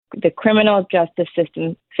the criminal justice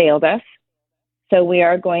system failed us. So we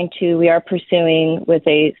are pursuing with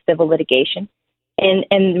a civil litigation. And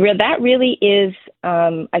that really is,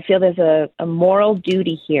 I feel there's a moral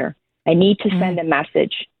duty here. I need to send a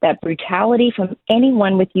message that brutality from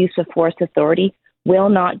anyone with use of force authority will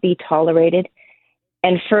not be tolerated,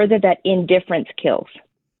 and further that indifference kills.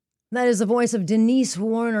 That is the voice of Denise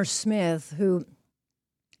Warner-Smith, who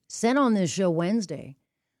said on this show Wednesday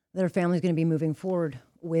that her family is going to be moving forward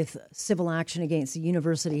with civil action against the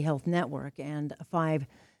University Health Network and 5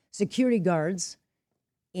 security guards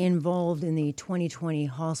involved in the 2020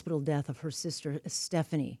 hospital death of her sister,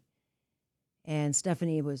 Stephanie. And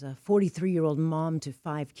Stephanie was a 43-year-old mom to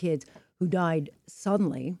 5 kids who died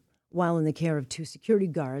suddenly while in the care of 2 security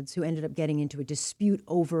guards who ended up getting into a dispute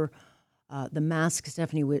over the mask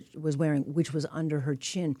Stephanie was wearing, which was under her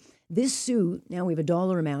chin. This suit, now we have a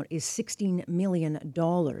dollar amount, is $16 million.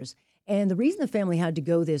 And the reason the family had to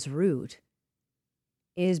go this route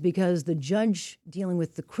is because the judge dealing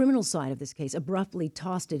with the criminal side of this case abruptly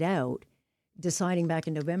tossed it out, deciding back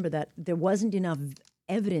in November that there wasn't enough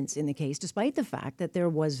evidence in the case, despite the fact that there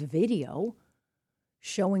was video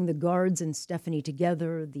showing the guards and Stephanie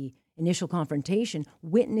together, the initial confrontation,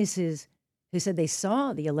 witnesses who said they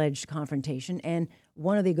saw the alleged confrontation, and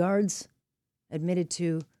one of the guards admitted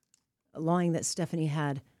to lying that Stephanie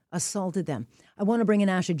had assaulted them. I want to bring in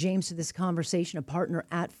Asha James to this conversation, a partner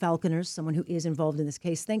at Falconers, someone who is involved in this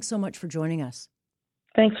case. Thanks so much for joining us.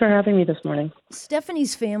 Thanks for having me this morning.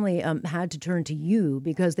 Stephanie's family had to turn to you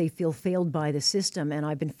because they feel failed by the system, and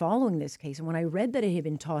I've been following this case. And when I read that it had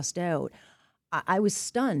been tossed out, I was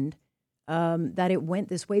stunned that it went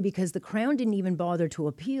this way because the Crown didn't even bother to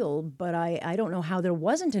appeal, but I don't know how there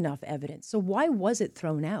wasn't enough evidence. So why was it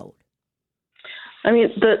thrown out? I mean,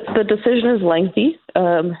 the decision is lengthy,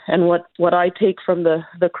 and what I take from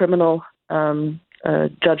the criminal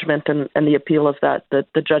judgment and the appeal of that,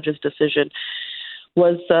 the judge's decision,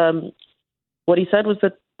 was what he said was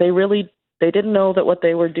that they didn't know that what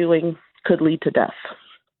they were doing could lead to death,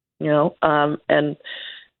 and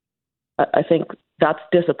I think that's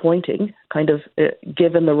disappointing, kind of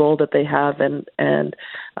given the role that they have and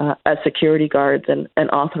as security guards and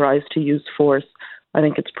authorized to use force. I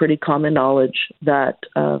think it's pretty common knowledge that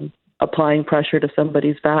applying pressure to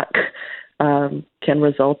somebody's back can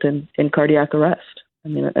result in cardiac arrest. I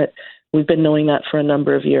mean, we've been knowing that for a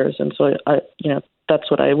number of years, and so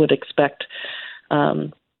that's what I would expect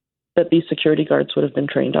that these security guards would have been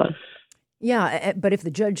trained on. Yeah, but if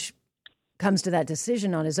the judge comes to that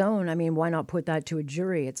decision on his own, I mean, why not put that to a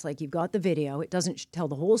jury? It's like you've got the video. It doesn't tell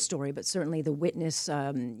the whole story, but certainly the witnesses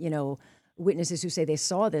who say they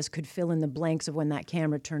saw this could fill in the blanks of when that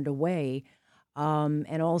camera turned away.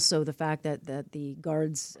 And also the fact that the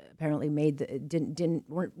guards apparently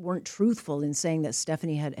weren't truthful in saying that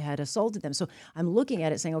Stephanie had assaulted them. So I'm looking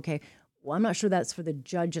at it saying, okay, well, I'm not sure that's for the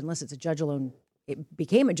judge unless it's a judge alone. It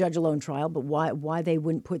became a judge alone trial, but why they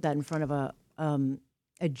wouldn't put that in front of a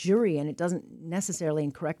jury? And it doesn't necessarily,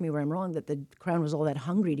 and correct me where I'm wrong, that the Crown was all that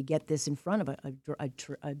hungry to get this in front of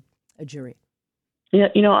a jury. Yeah,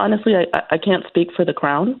 honestly, I can't speak for the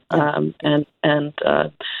Crown and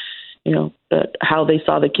how they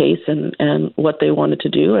saw the case and what they wanted to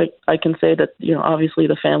do. I can say that, obviously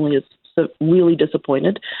the family is really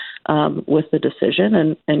disappointed with the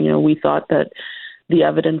decision. And we thought that the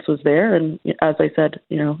evidence was there. And as I said,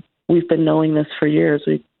 we've been knowing this for years.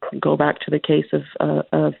 We go back to the case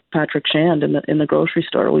of Patrick Shand in the grocery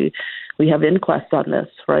store. We have inquests on this,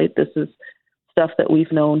 right? This is stuff that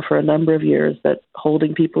we've known for a number of years, that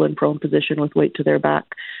holding people in prone position with weight to their back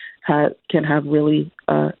can have really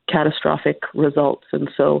catastrophic results. And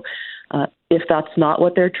so if that's not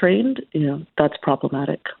what they're trained, that's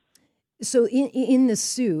problematic. So in the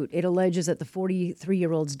suit, it alleges that the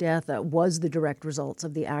 43-year-old's death was the direct results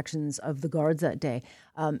of the actions of the guards that day.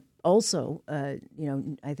 Also, I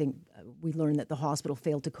think we learned that the hospital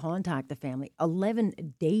failed to contact the family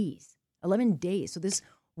 11 days. So this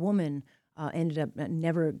woman ended up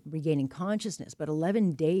never regaining consciousness, but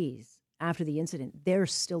 11 days after the incident, they're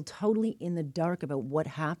still totally in the dark about what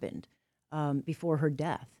happened before her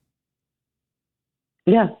death.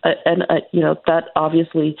 Yeah, and that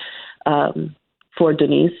obviously for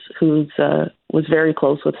Denise, who was very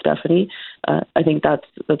close with Stephanie, I think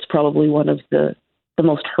that's probably one of the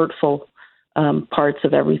most hurtful parts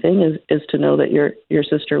of everything is to know that your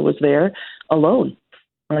sister was there alone,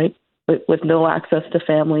 right? With no access to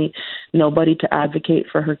family, nobody to advocate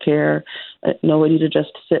for her care, nobody to just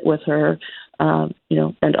sit with her,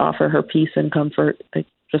 and offer her peace and comfort,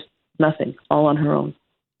 just nothing, all on her own.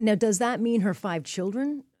 Now, does that mean her 5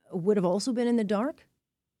 children would have also been in the dark?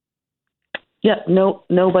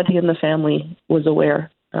 Nobody in the family was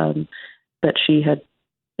aware that she had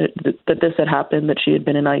that this had happened, that she had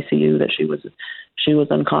been in ICU, that she was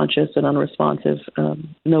unconscious and unresponsive.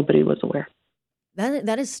 Nobody was aware.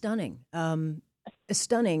 That is stunning.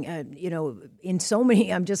 Stunning. In so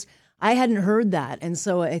many, I hadn't heard that, and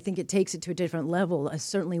so I think it takes it to a different level.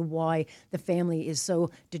 Certainly, why the family is so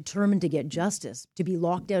determined to get justice, to be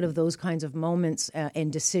locked out of those kinds of moments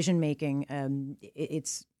and decision making.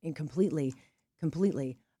 It's completely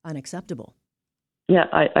unacceptable. Yeah,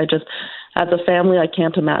 I just, as a family, I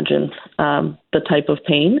can't imagine the type of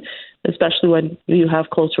pain, especially when you have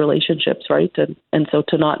close relationships, right? And so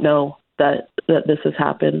to not know that this has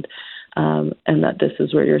happened and that this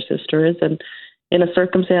is where your sister is, and in a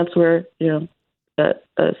circumstance where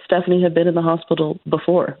Stephanie had been in the hospital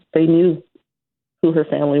before, they knew who her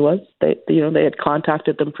family was. They had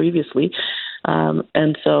contacted them previously,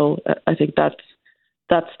 and so I think that's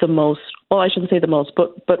the most, well, I shouldn't say the most,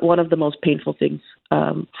 but one of the most painful things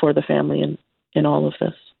for the family in all of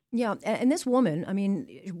this. Yeah, and this woman, I mean,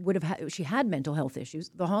 she had mental health issues.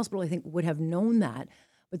 The hospital, I think, would have known that,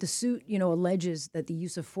 but the suit, alleges that the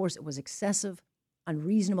use of force was excessive,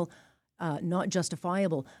 unreasonable, not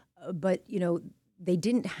justifiable. But they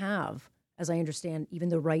didn't have, as I understand, even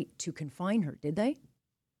the right to confine her, did they?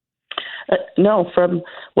 No, from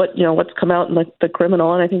what's come out in the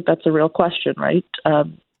criminal, and I think that's a real question, right?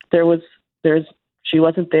 She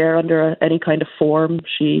wasn't there under any kind of form.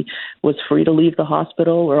 She was free to leave the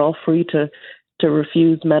hospital. We're all free to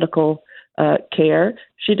refuse medical care.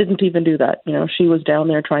 She didn't even do that. She was down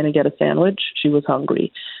there trying to get a sandwich. She was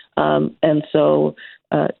hungry, and so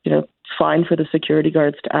fine for the security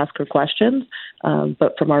guards to ask her questions,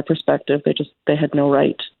 but from our perspective, they had no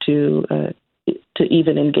right to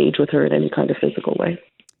even engage with her in any kind of physical way.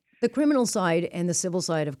 The criminal side and the civil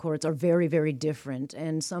side of courts are very, very different.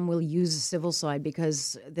 And some will use the civil side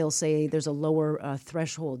because they'll say there's a lower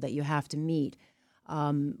threshold that you have to meet.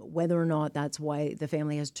 Whether or not that's why the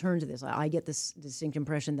family has turned to this. I get this distinct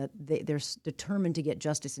impression that they're determined to get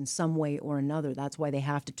justice in some way or another. That's why they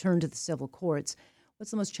have to turn to the civil courts.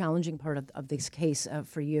 What's the most challenging part of this case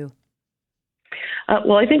for you?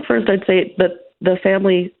 Well, I think first I'd say that the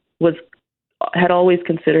family had always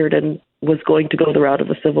considered and was going to go the route of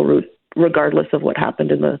the civil route, regardless of what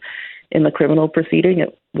happened in the criminal proceeding.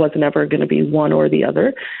 It was never going to be one or the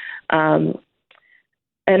other. And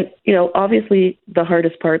obviously the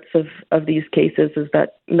hardest parts of these cases is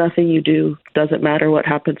that nothing you do, doesn't matter what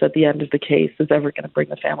happens at the end of the case, is ever going to bring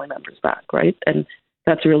the family members back, right? And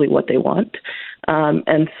that's really what they want.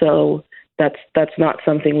 And so that's not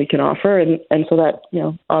something we can offer. And so that,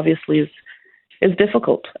 obviously is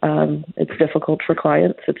difficult. It's difficult for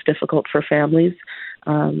clients. It's difficult for families.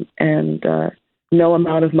 And no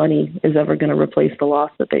amount of money is ever going to replace the loss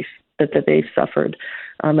that they've suffered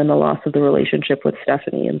and the loss of the relationship with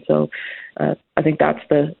Stephanie. And so I think that's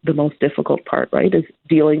the most difficult part, right, is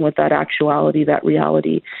dealing with that actuality, that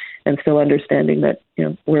reality, and still understanding that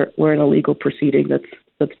we're in a legal proceeding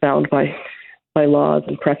that's bound by laws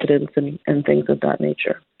and precedents and things of that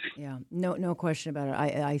nature. Yeah, no question about it.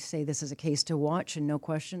 I say this is a case to watch, and no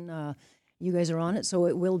question, you guys are on it, so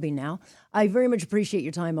it will be now. I very much appreciate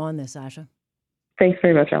your time on this, Asha. Thanks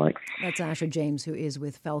very much, Alex. That's Asha James, who is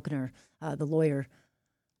with Falconer, the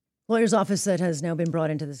lawyer's office that has now been brought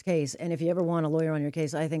into this case. And if you ever want a lawyer on your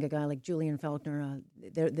case, I think a guy like Julian Falconer,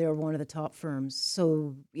 they're one of the top firms,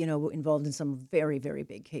 so involved in some very, very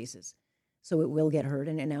big cases. So it will get heard,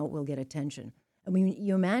 and now it will get attention. I mean,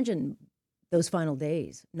 you imagine those final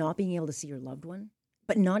days, not being able to see your loved one,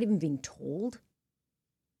 but not even being told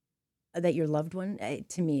that your loved one,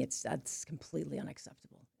 to me, that's completely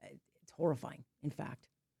unacceptable. It's horrifying, in fact.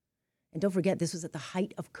 And don't forget, this was at the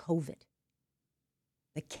height of COVID,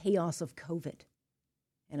 the chaos of COVID.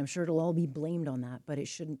 And I'm sure it'll all be blamed on that, but it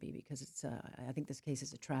shouldn't be, because I think this case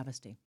is a travesty.